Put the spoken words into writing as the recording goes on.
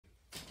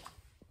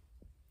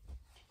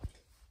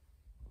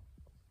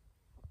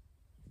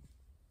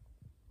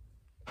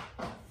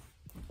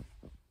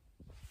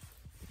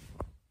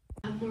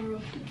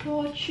to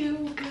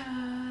Portugal.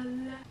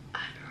 And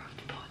we're off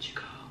to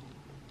Portugal.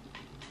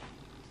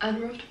 And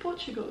we're off to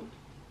Portugal.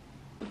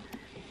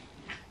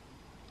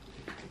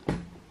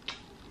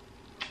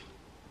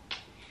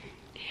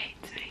 He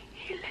hates me.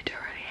 He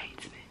literally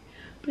hates me.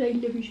 But I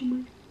love you so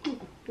much.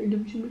 I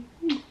love you so much.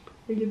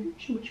 I love you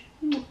so much.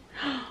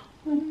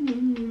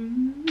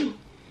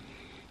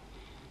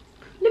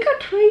 Look how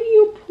tiny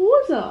your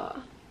paws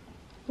are.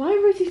 Why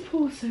are Rosie's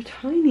paws so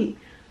tiny?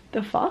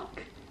 The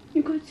fuck?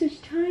 You got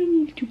such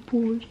tiny little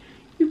paws.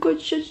 You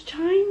got such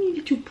tiny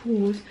little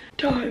paws.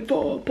 Time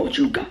for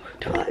Portugal.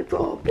 Time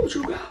for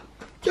Portugal.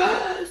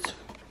 Yes!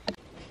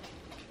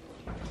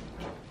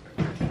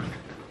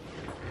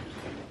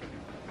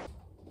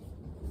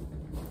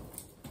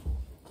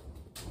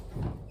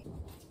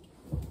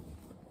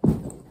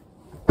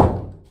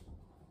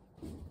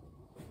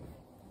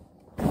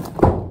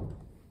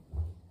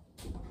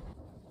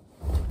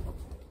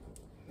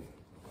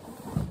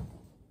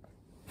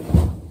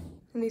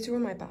 And these are all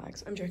my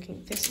bags. I'm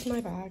joking. This is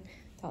my bag.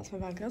 That's my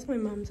bag. That's my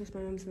mum's. That's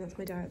my mum's, and that's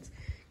my dad's.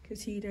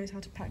 Because he knows how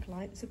to pack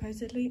light,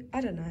 supposedly. I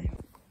don't know.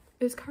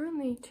 It's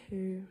currently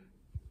 2:10.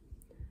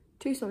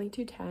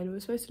 We were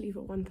supposed to leave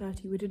at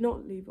 1:30. We did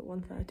not leave at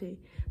 1:30.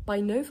 By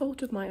no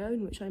fault of my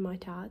own, which I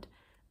might add.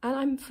 And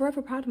I'm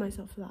forever proud of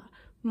myself for that.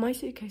 My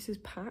suitcase is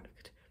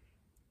packed.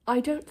 I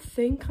don't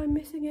think I'm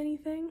missing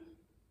anything.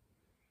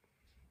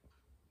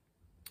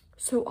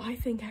 So I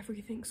think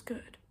everything's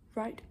good.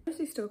 Right. I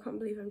honestly still can't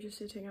believe I'm just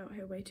sitting out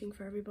here waiting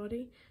for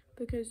everybody,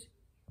 because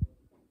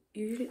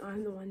usually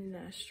I'm the one in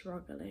there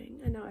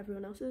struggling and now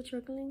everyone else is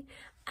struggling,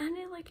 and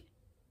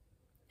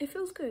it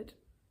feels good.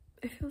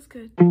 It feels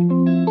good.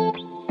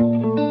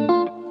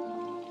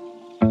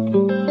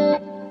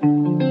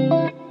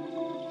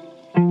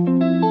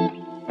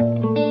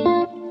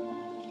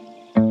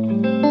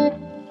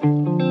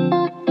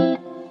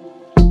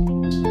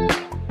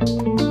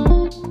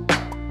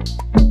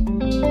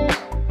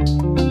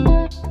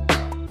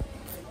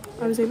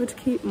 I was able to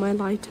keep my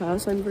lighter,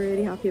 so I'm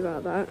really happy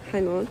about that.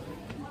 Hang on.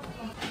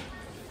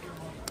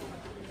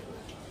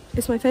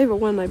 It's my favourite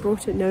one. I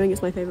brought it knowing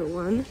it's my favourite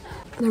one.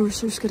 And I was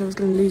so scared I was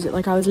going to lose it.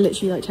 Like, I was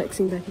literally like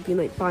texting Becky being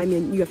like, buy me,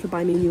 and you have to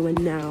buy me a new one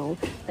now.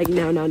 Like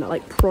now,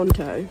 like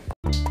pronto.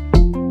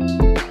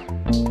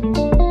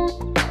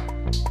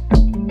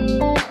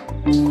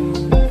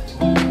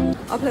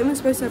 Our plane was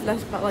supposed to have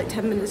left about like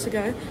 10 minutes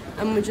ago,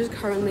 and we just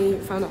currently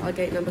found out our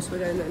gate number, so we're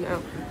going there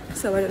now.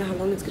 So I don't know how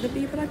long it's going to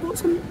be, but I bought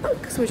some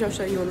books, which I'll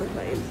show you on the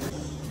plane.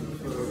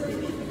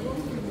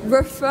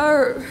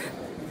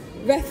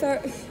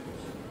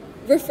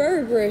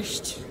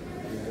 Refurbished.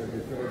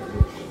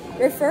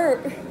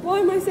 Why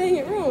am I saying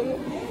it wrong?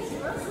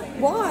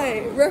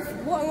 Why?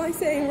 What am I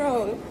saying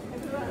wrong?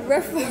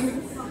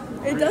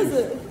 It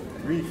doesn't.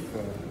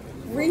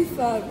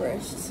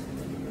 Refurbished.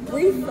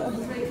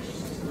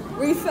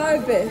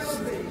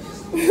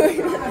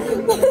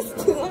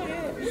 That's not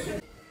it.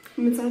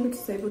 I'm inside the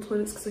disabled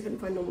toilets because I couldn't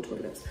find normal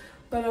toilets.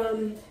 But,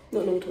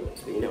 not normal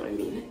toilets, but you know what I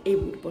mean.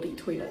 Able-bodied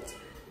toilets.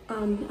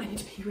 I need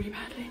to pee really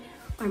badly.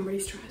 I'm really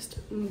stressed.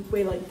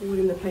 We're like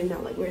boarding the plane now,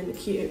 like we're in the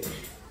queue.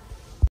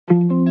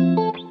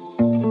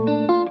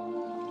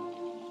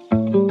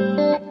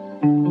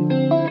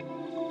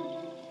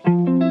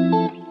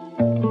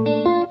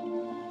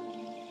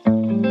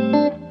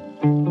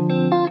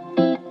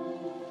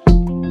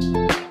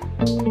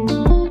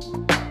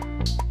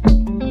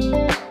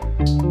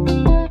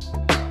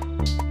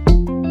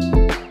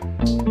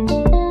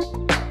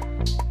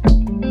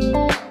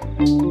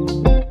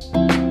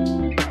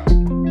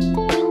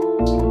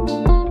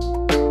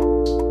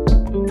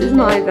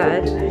 My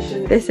bed.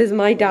 This is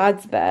my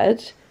dad's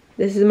bed.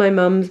 This is my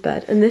mum's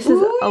bed, and this is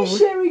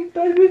sharing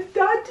bed with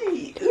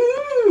daddy.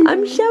 Ooh.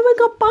 I'm sharing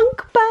a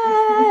bunk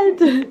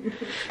bed.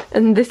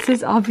 And this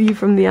is our view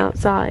from the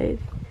outside.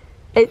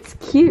 It's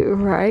cute,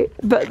 right?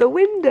 But the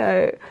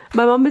window.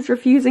 My mum is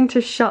refusing to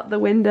shut the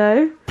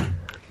window.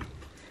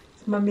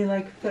 Mummy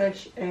like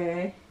fresh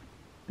air.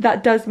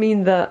 That does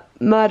mean that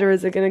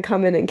murderers are going to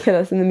come in and kill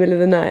us in the middle of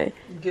the night.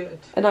 Good.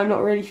 And I'm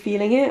not really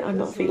feeling it. I'm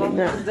not feeling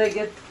that. They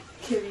get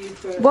kill you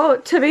first. Well,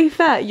 to be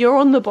fair, you're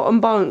on the bottom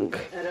bunk.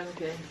 I don't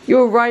care.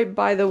 You're right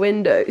by the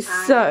window.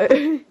 So,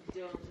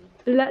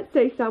 let's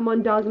say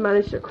someone does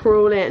manage to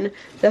crawl in.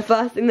 The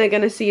first thing they're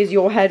going to see is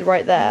your head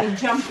right there. I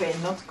jump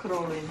in, not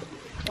crawling.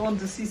 I want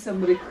to see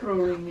somebody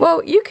crawling in.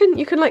 Well, you can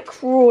like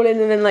crawl in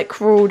and then like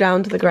crawl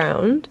down to the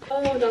ground.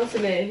 Oh, dance to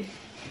me.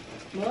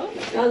 What?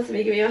 Dance to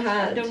me, give me your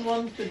hand. I don't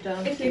want to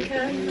dance. If you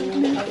can.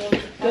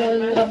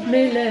 You'll love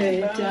me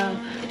later.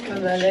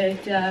 But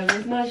later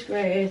is much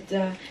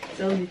greater. It's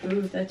only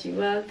proof that you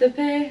want the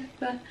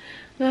paper.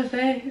 My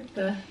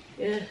paper.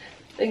 Yeah.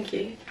 Thank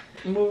you.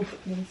 Move,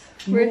 please.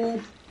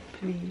 Move,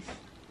 please.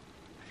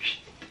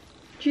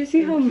 Do you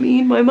see how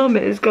mean my mum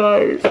is,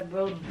 guys? I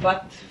will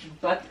butt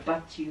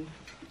you.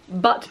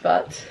 Butt.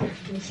 Yes.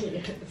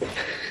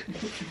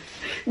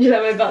 Do you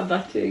like my butt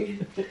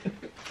butting?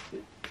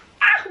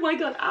 Oh my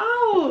god,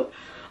 ow!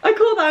 I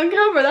caught that on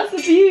camera, that's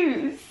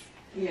abuse.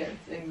 Yes,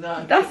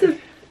 exactly. That's a...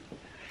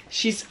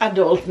 She's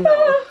adult now.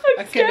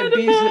 I can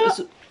abuse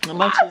it as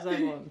much as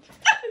I want.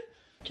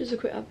 Just a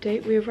quick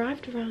update. We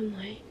arrived around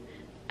like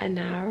an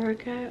hour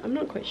ago. I'm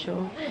not quite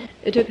sure.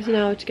 It took us an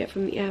hour to get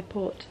from the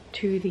airport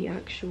to the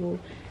actual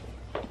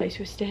place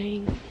we're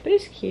staying. But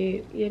it's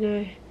cute, you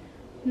know.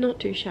 Not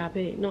too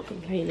shabby, not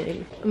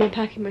complaining. I'm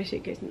unpacking my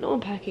suitcase. Not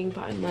unpacking,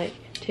 but I'm like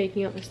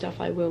taking out the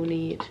stuff I will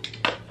need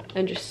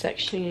and just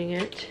sectioning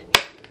it.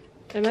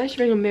 I managed to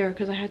bring a mirror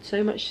because I had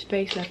so much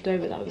space left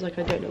over that I was like,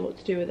 I don't know what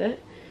to do with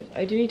it.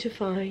 I do need to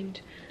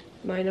find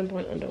my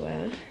 #1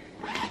 underwear,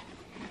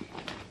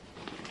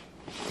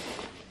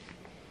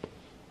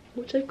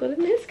 which I've got in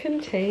this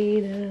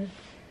container.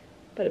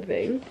 Bada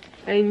bing.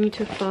 I need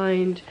to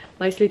find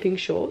my sleeping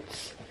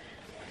shorts.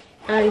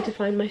 I need to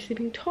find my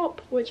sleeping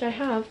top, which I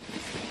have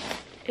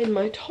in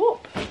my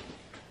top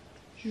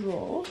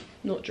drawer.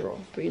 Not drawer,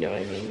 but you know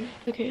what I mean.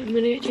 Okay, I'm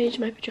gonna get changed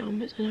my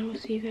pajamas and I will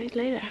see you guys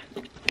later.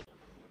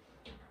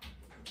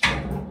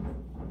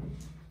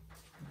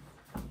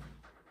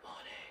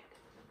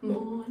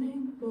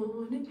 Morning,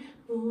 morning,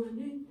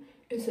 morning.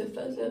 It's the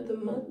first day of the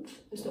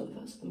month. It's not the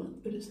first of the month,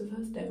 but it's the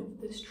first day of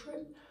this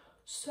trip.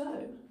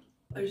 So,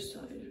 I just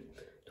started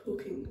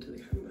talking to the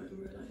camera and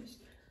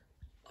realised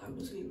I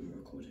wasn't even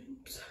recording.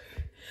 So,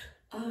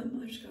 I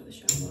just got out of the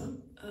shower.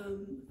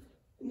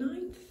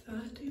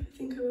 9:30, I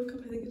think I woke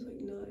up. I think it's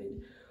like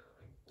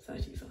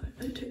 9:35.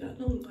 I didn't take that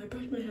long. I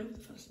brushed my hair for the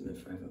first time in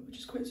forever, which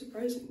is quite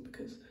surprising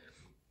because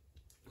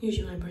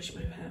usually when I brush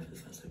my hair for the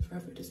first time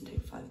forever, it doesn't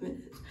take 5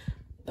 minutes.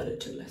 But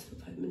it took less than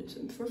 5 minutes.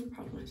 I'm forever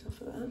proud of myself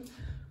for that.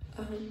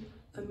 I'm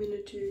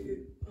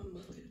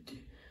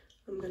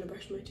gonna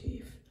brush my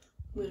teeth.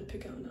 I'm gonna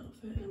pick out an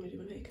outfit and I'm gonna do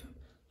my makeup.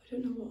 I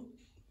don't know what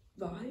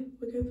vibe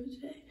we're going for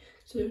today,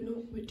 so I don't know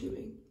what we're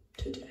doing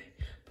today.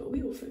 But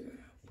we will figure it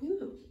out.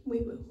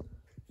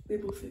 We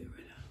will figure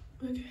it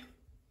out. Okay.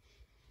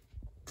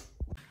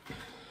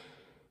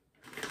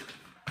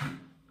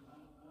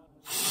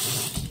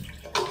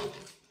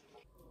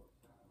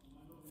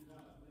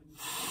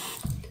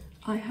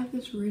 I have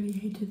this really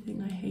hated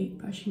thing. I hate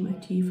brushing my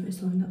teeth with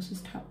someone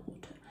else's tap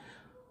water.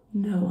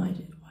 No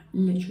idea why.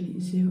 Literally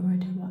 0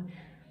 idea why.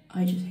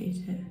 I just hate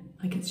it.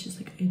 Like it's just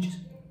like, it just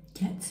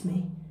gets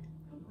me.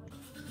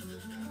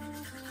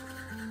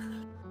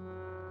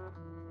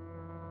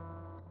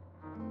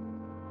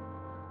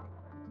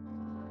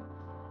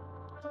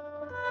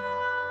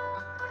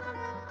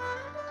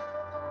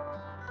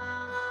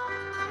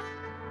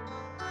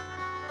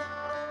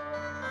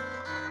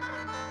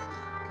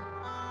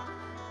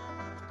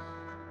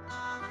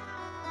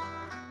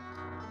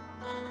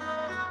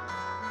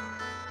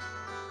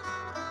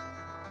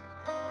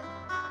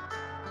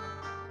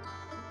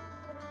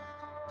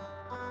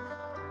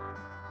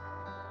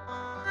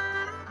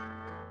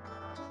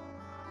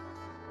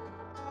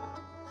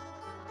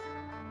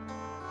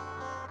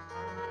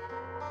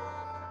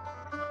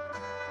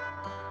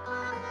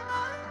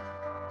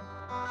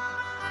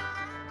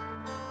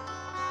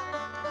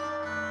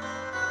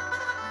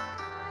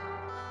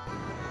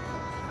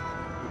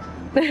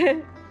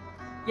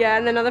 Yeah,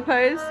 and another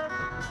pose.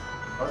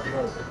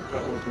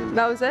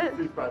 That was it?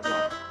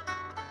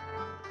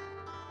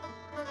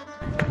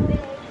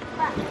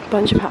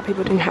 Bunch of hat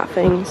people doing hat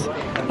things.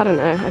 I don't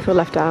know, I feel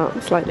left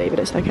out slightly, but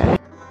it's okay.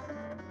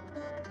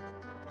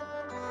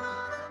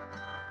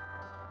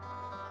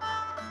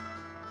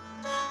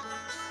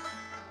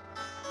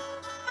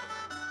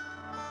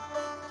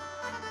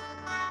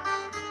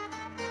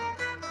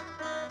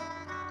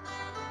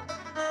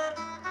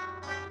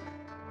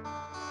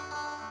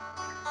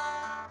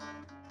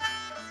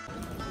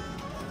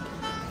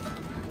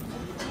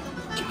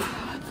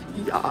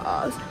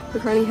 Yes, we're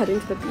currently heading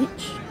to the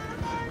beach.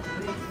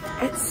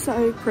 It's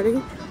so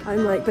pretty.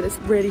 I'm like, but it's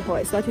really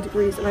hot. It's 30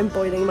 degrees and I'm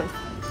boiling my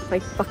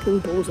fucking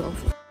balls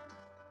off.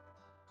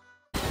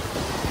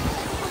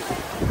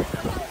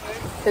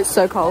 It's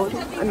so cold.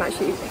 I'm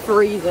actually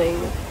freezing.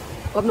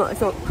 Well,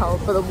 it's not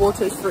cold, but the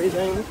water is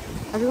freezing.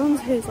 Everyone's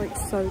here is like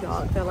so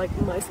dark. They're like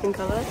my skin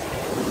color.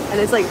 And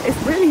it's like,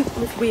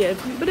 it's weird,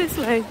 but it's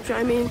like, do you know what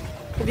I mean?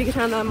 If you can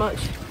turn that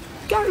much,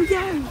 go.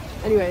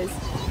 Anyways.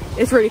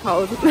 It's really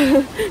cold,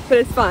 but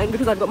it's fine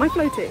because I've got my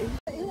floaty.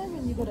 At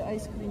 11 you got an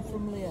ice cream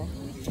from Leah.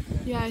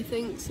 Yeah, I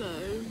think so.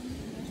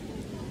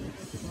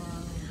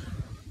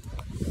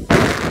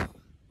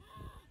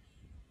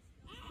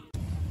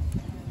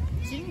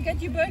 She didn't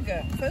get you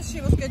burger. First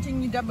she was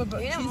getting you double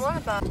burger. Yeah,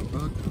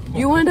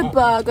 you wanted a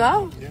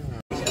burger? Yeah.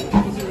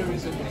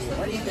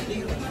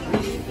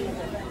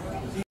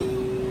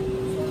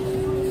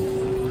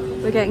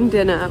 We're getting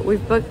dinner.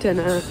 We've booked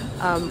dinner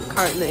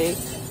currently.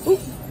 Ooh.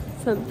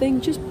 Something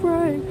just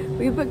broke.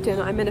 We booked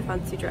dinner. I'm in a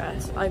fancy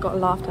dress. I got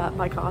laughed at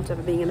by Carter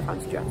for being in a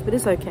fancy dress, but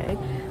it's okay.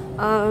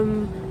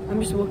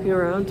 I'm just walking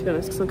around, to be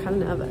honest, because I'm kind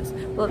of nervous.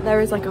 Well,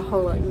 there is like a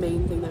whole like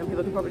main thing there and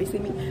people can probably see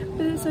me,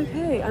 but it's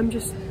okay. I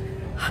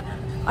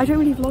don't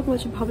really vlog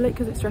much in public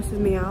because it stresses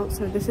me out,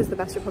 so this is the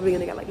best. You're probably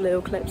gonna get like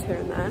little clips here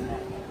and there,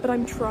 but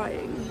I'm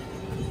trying.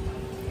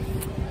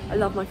 I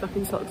love my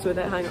fucking socks with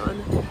it. Hang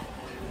on.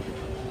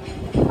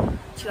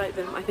 Do you like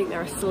them? I think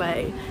they're a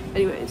sleigh.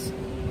 Anyways.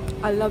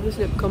 I love this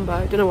lip combo.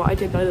 I don't know what I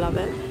did, but I love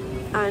it.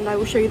 And I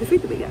will show you the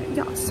food that we get.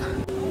 Yes.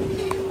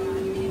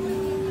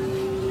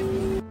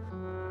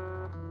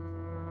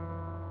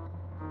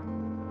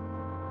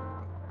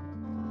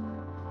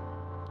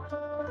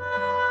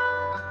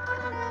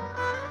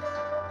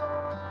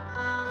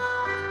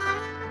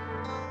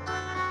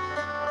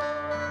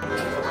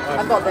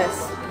 I've got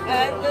this.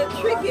 The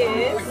trick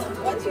is,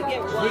 once you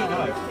get one,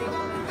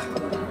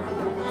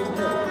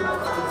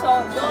 so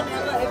don't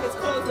ever, if it's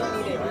closed, don't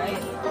eat it,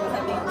 right? What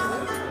that means?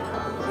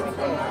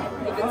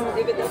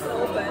 If it doesn't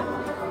open,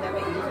 never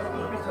eat it.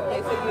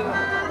 Okay, so you,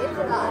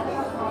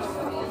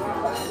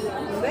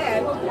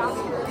 then,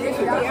 here's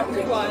the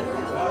empty one,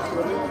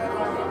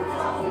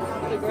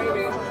 the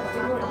gravy.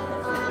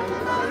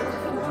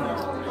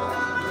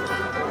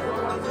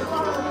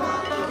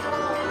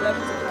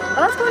 Oh,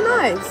 that's quite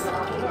nice.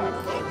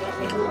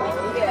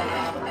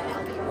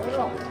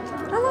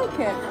 I like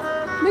it.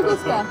 Me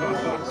gusta.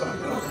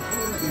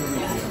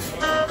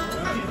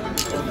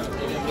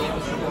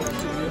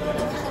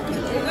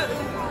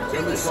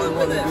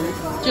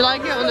 Do you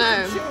like it or no?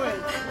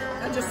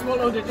 I just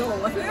swallowed it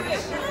all.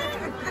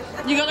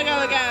 You gotta go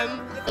again.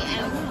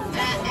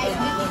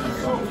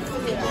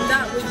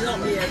 That would not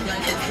be as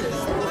nice as this.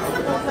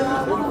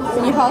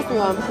 Can you pass me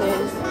one,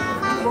 please?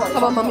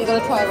 Come on, Mum, you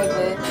gotta try it with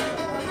me.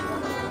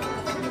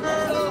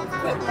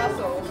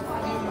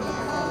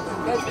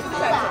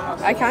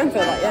 I can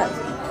feel that, yes.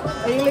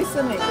 Are you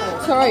listening?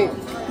 Sorry.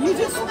 You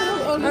just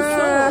spilled all the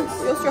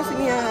sauce. You're stressing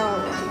me out.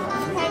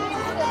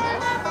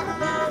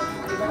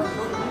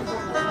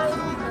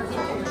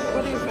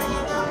 What do you think?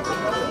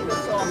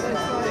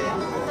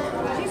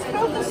 She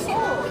spilled the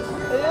sauce.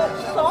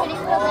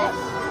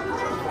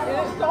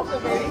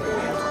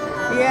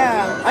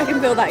 Yeah, I can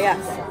feel that,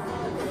 yes.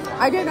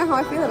 I don't know how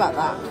I feel about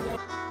that.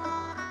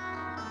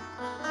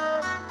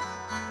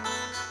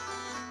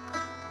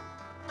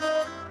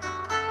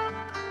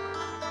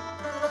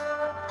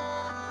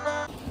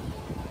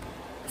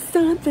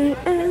 Something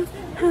else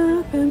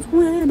happens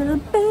when I'm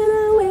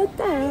better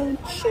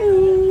without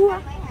you.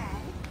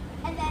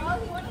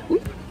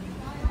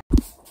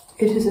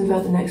 It is in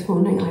fact the next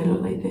morning and I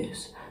look like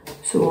this.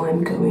 So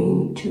I'm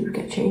going to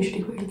get changed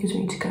really quickly because we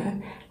need to go.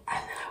 And then I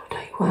will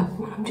tell you what happened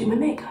when I'm doing my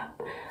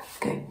makeup.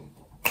 Okay.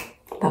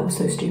 That was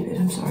so stupid,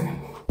 I'm sorry.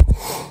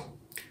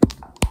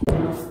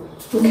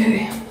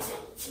 Okay.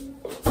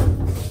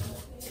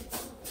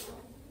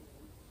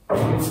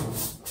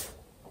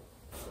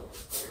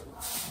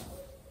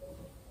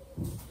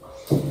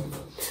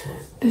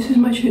 This is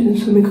my chosen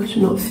swimming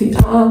costume.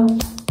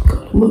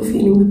 God, I'm not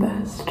feeling the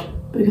best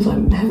because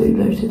I'm heavily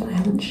bloated and I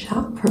haven't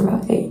showered for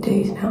about 8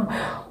 days now.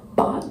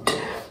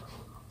 But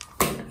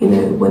you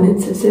know, when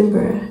it's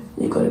Sesimbra,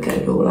 you gotta get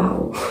it all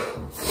out.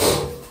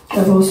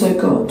 I've also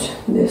got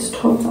this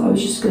top that I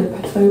was just gonna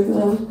put over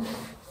them,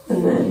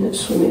 and then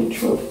swimming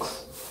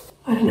trunks.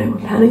 I don't know, we're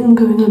planning on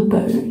going on a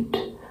boat.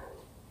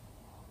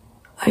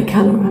 I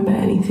cannot remember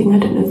anything. I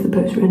don't know if the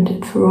boat's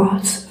rented for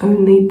us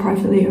only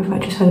privately or if I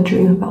just had a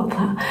dream about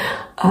that.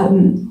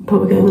 But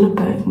we're going on a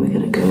boat and we're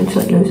gonna go into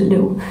like loads of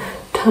little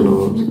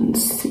tunnels and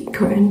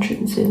secret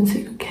entrances and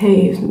secret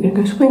caves, and we're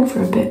gonna go swimming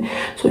for a bit.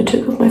 So I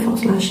took off my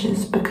false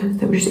lashes because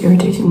they were just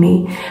irritating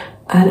me,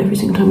 and every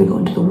single time we got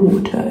into the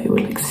water it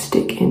would like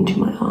stick into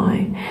my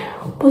eye.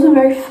 It wasn't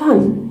very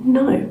fun,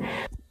 no.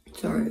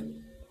 Sorry.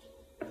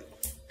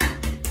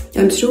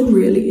 I'm still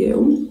really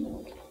ill.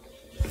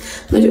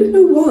 I don't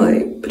know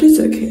why, but it's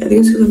okay. I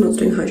think it's because I'm not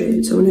staying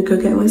hydrated, so I'm gonna go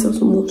get myself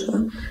some water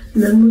and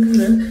then we're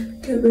gonna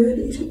get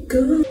ready to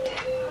go.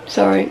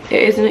 Sorry,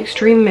 it is an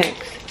extreme mix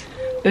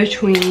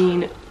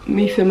between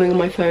me filming on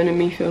my phone and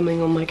me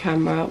filming on my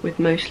camera, with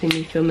mostly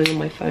me filming on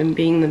my phone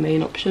being the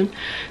main option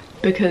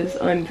because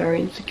I'm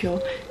very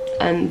insecure,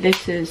 and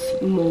this is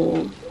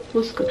more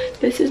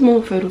this is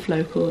more filled with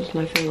locals, and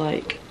I feel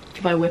like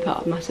if I whip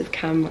out a massive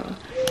camera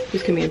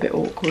it's gonna be a bit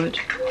awkward,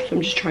 so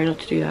I'm just trying not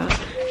to do that.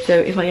 So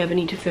if I ever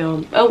need to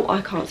film, oh,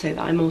 I can't say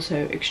that, I'm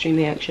also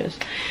extremely anxious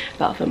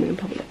about filming in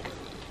public.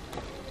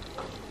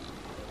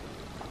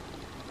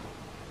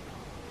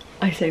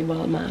 I say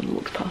while a man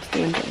walks past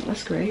the window.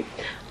 That's great.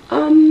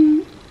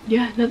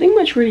 Yeah, nothing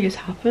much really has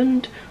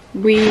happened.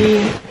 We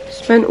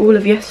spent all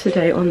of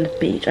yesterday on the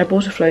beach. I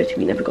bought a floaty,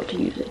 we never got to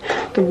use it.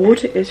 The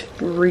water is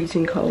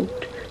freezing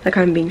cold. Like,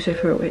 I'm being so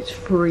thorough, it's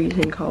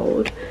freezing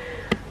cold.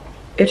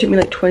 It took me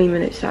like 20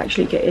 minutes to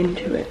actually get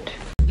into it.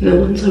 And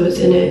then once I was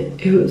in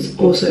it, it was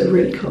also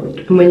really cold.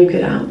 And when you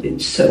get out,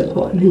 it's so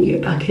hot, and then you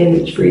get back in,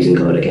 it's freezing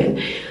cold again.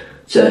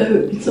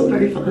 So it's not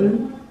very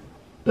fun.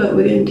 But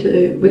we're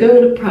going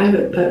on a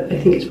private boat. I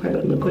think it's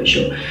private, I'm not quite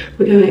sure.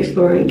 We're going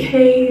exploring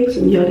caves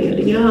and yada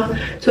yada yada.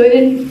 So I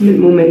did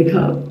more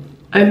makeup.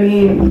 I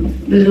mean,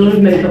 there's a lot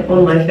of makeup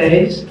on my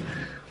face,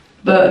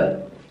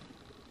 but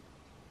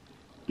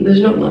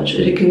there's not much. I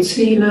did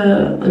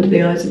concealer, under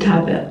the eyes a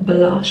tad bit,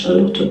 blush, a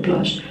lot of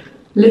blush,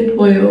 lip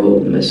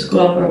oil,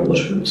 mascara,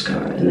 waterproof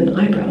mascara, and then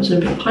eyebrows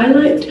and a bit of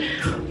highlight.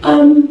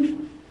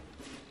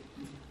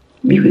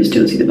 you could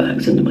still see the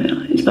bags under my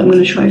eyes, but I'm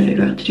going to try and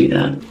figure out how to do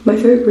that. My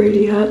throat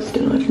really hurts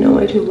and I have no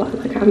idea why.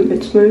 Like, I haven't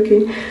been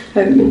smoking, I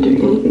haven't been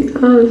doing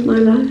anything. Oh, it's my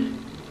lash.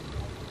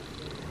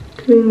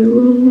 Going the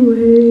wrong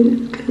way,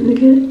 it's gonna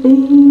get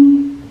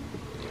me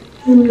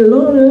in a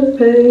lot of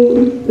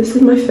pain. This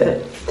is my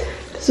fit.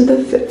 This is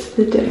the fit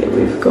for the day.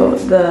 We've got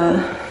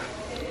the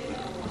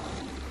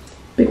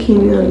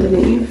bikini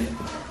underneath,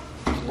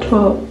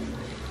 top,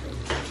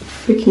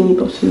 bikini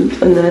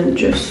bottoms, and then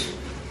just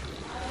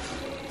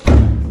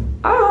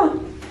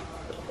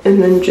and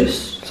then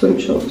just swim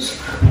shorts.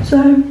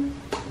 So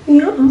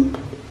yeah.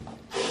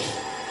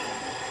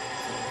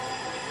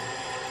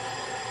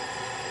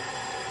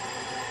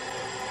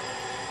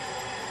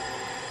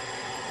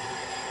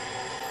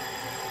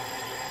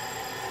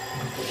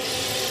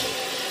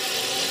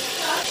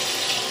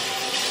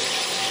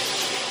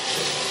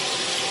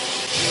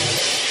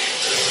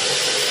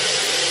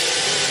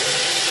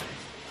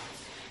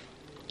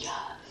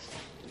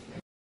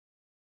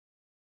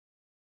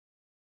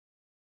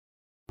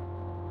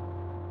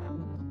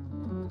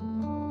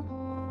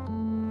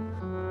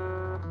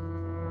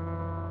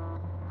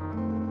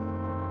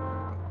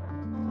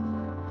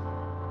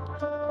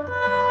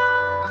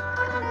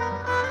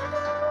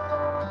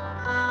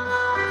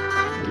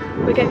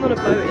 We're getting on a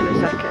boat in a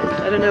second.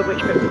 I don't know which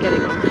boat we're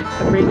getting on.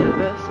 I'm really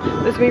nervous.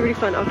 It's gonna be really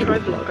fun. I'll try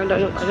vlog. I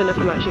don't know if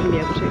I'm actually gonna be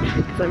able to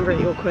because I'm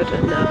really awkward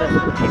and nervous and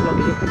I hate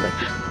vlogging in public.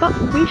 But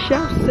we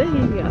shall see.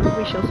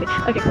 We shall see.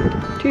 Okay,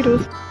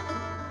 toodles.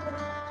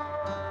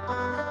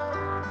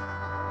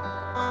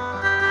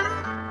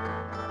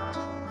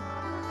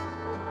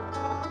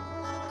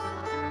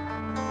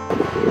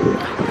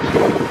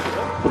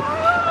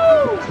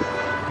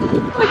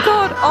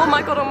 Oh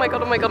my god, oh my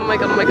god, oh my god, oh my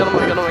god, oh my god, oh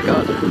my god, oh my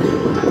god.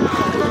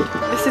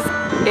 This is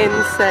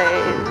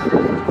insane.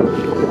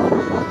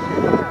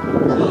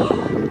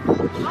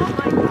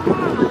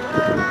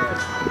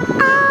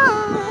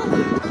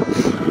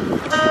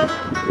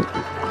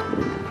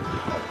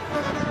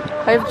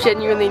 I've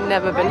genuinely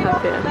never been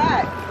happier.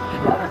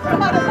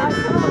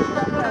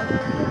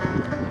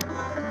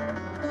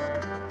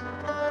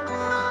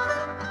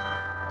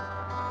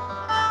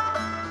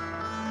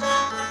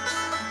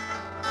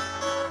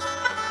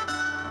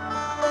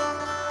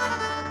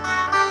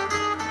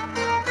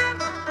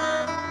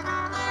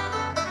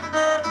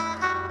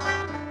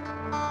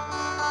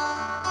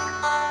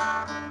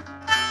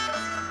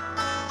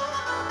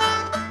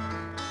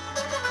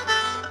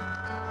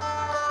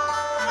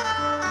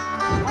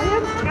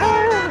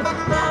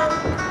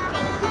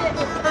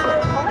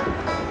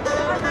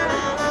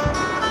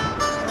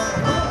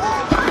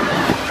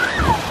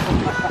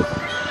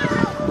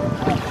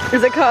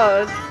 Is it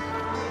cold?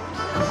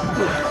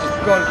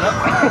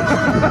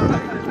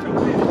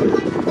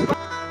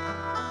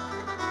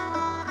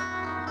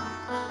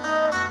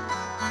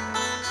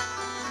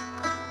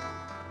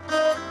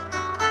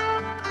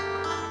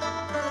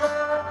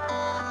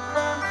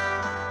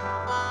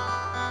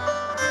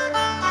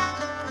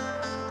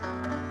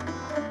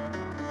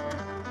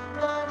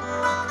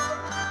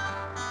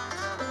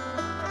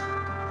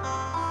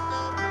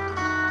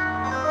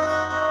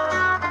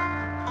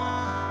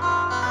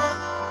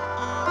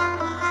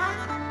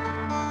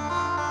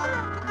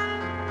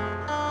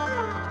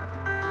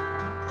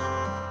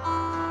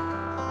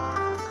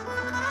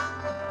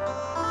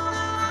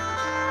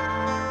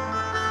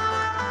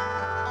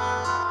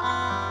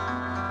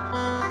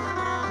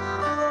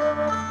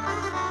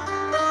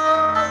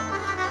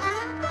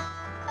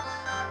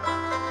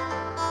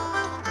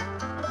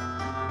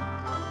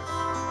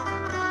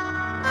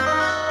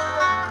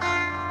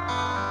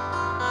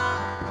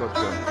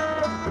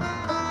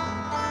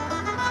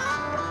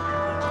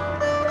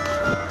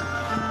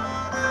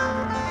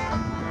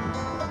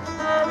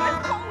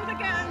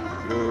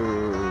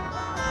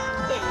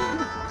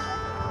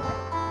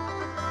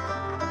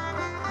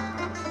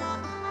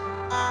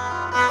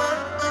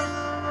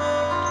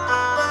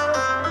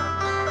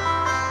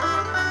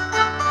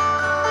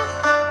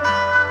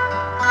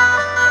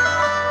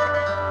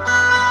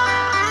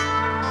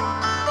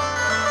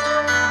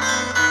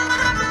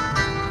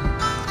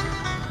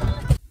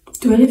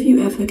 Do any of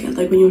you ever get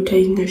like when you're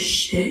taking a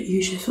shit,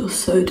 you just feel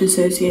so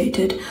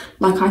dissociated?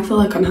 Like I feel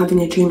like I'm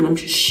having a dream and I'm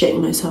just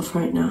shitting myself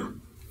right now.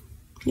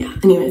 Yeah,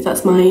 anyways,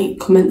 that's my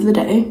comment for the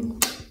day.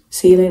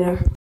 See you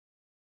later.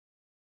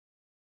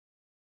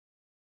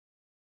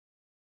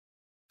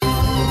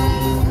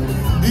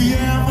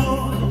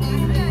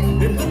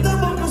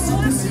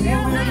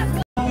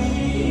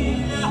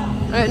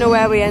 I don't know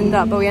where we end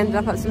up, but we ended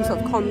up at some sort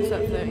of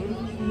concert thing.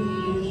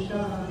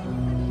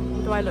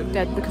 Do I look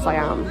dead? Because I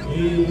am.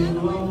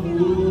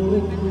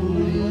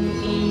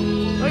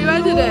 Oh, you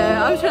ended it.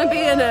 I was trying to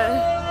be in it.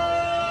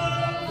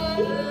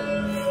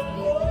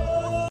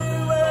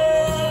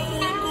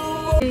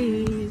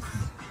 Please.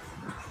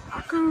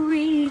 I can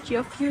read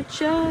your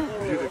future.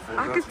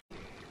 I can...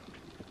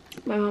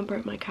 My mom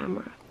broke my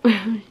camera.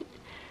 Don't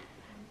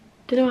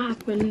know what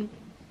happened.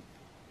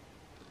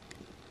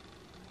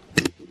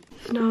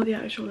 Now the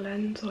actual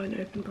lens won't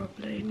open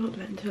properly. Not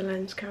lens, the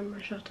lens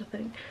camera shutter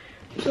thing.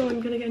 So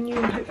I'm gonna get a new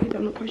one, hopefully, but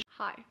I'm not quite sure.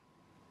 Hi.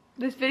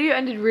 This video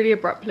ended really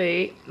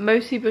abruptly,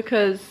 mostly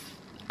because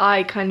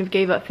I kind of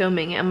gave up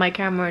filming and my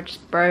camera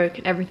just broke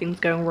and everything's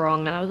going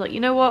wrong, and I was like, you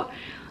know what?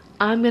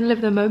 I'm gonna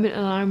live the moment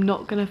and I'm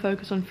not gonna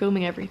focus on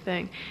filming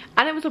everything.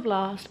 And it was a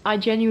blast. I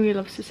genuinely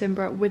love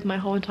Sesimbra with my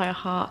whole entire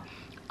heart.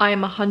 I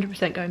am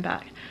 100% going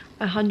back.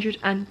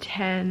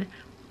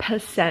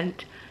 110%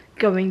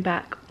 going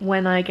back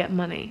when I get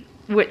money,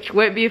 which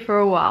won't be for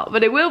a while,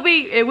 but it will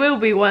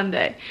be one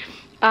day.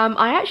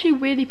 I actually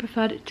really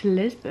preferred it to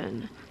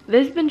Lisbon.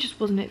 Lisbon just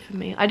wasn't it for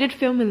me. I did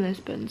film in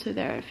Lisbon, so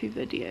there are a few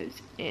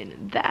videos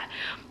in there,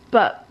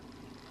 but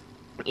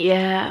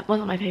yeah,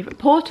 wasn't my favorite.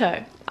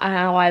 Porto.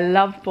 Oh, I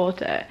love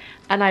Porto,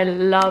 and I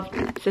loved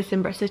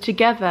Sesimbra, so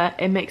together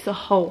it makes a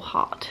whole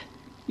heart.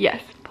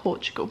 Yes,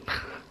 Portugal.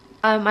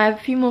 I have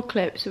a few more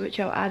clips which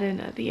I'll add in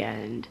at the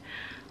end,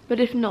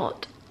 but if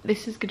not,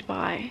 this is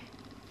goodbye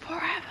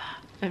forever.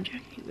 I'm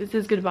joking. This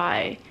is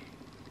goodbye.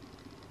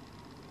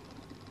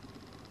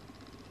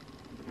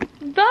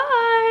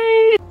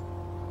 Bye!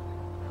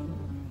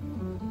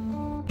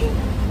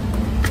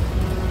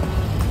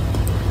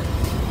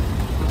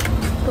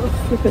 What a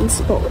flippin'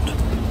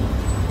 spot.